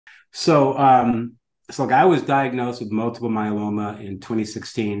So, so like I was diagnosed with multiple myeloma in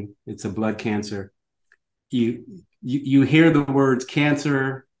 2016. It's a blood cancer. You you hear the words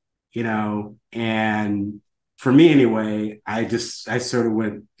cancer, and for me anyway, I sort of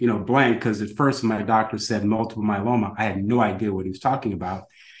went, blank because at first my doctor said multiple myeloma. I had no idea what he was talking about.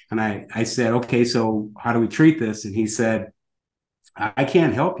 And I said, okay, so how do we treat this? And he said, I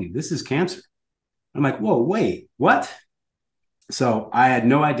can't help you. This is cancer. I'm like, whoa, wait, what? So I had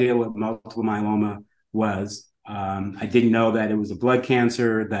no idea what multiple myeloma was. I didn't know that it was a blood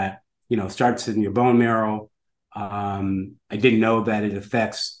cancer that starts in your bone marrow. I didn't know that it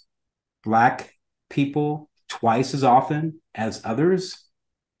affects Black people twice as often as others,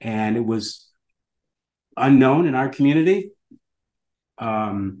 and it was unknown in our community.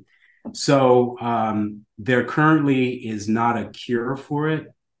 Um, there currently is not a cure for it.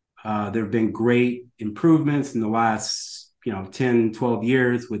 There have been great improvements in the last 10, 12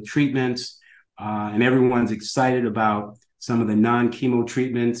 years with treatments, and everyone's excited about some of the non-chemo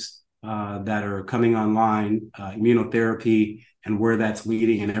treatments that are coming online, immunotherapy, and where that's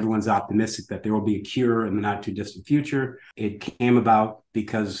leading. And everyone's optimistic that there will be a cure in the not too distant future. It came about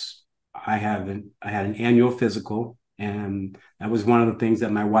because I had an annual physical, and that was one of the things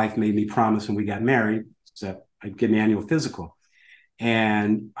that my wife made me promise when we got married, is that I'd get an annual physical.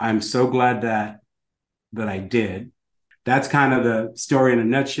 And I'm so glad that I did. That's kind of the story in a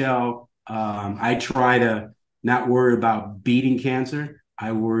nutshell. I try to not worry about beating cancer.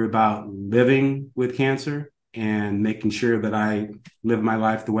 I worry about living with cancer and making sure that I live my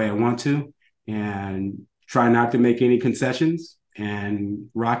life the way I want to, and try not to make any concessions and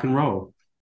rock and roll.